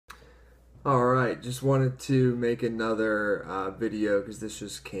All right, just wanted to make another video because this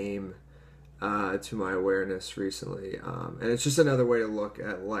just came to my awareness recently, and it's just another way to look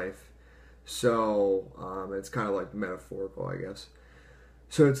at life. So it's kind of like metaphorical, I guess.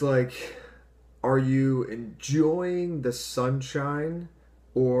 So it's like, are you enjoying the sunshine,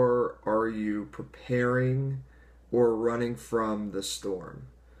 or are you preparing or running from the storm?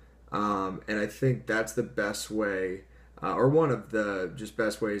 And I think that's the best way, or one of the just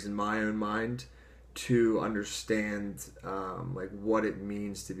best ways in my own mind to understand like what it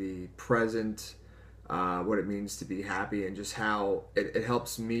means to be present, what it means to be happy, and just how it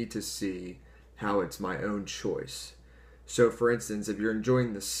helps me to see how it's my own choice. So, for instance, if you're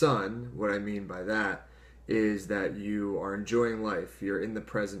enjoying the sun, what I mean by that is that you are enjoying life, you're in the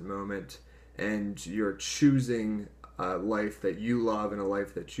present moment, and you're choosing a life that you love and a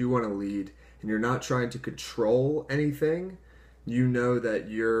life that you want to lead, and you're not trying to control anything. You know that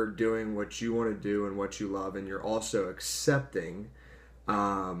you're doing what you want to do and what you love, and you're also accepting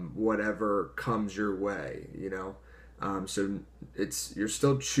whatever comes your way, you know. So it's you're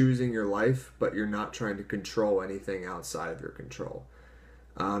still choosing your life, but you're not trying to control anything outside of your control.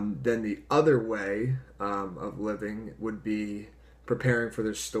 Then the other way of living would be preparing for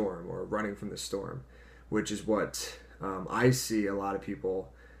the storm or running from the storm, which is what I see a lot of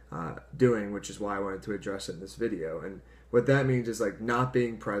people doing, which is why I wanted to address it in this video. And what that means is like not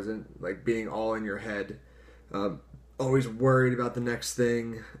being present, like being all in your head, always worried about the next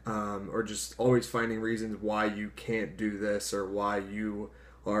thing, or just always finding reasons why you can't do this or why you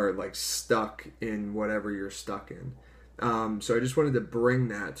are like stuck in whatever you're stuck in. So I just wanted to bring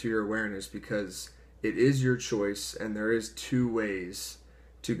that to your awareness because it is your choice and there is two ways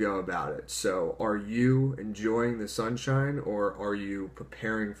to go about it. So are you enjoying the sunshine or are you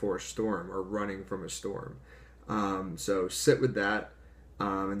preparing for a storm or running from a storm? So sit with that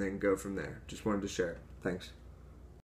and then go from there. Just wanted to share. Thanks.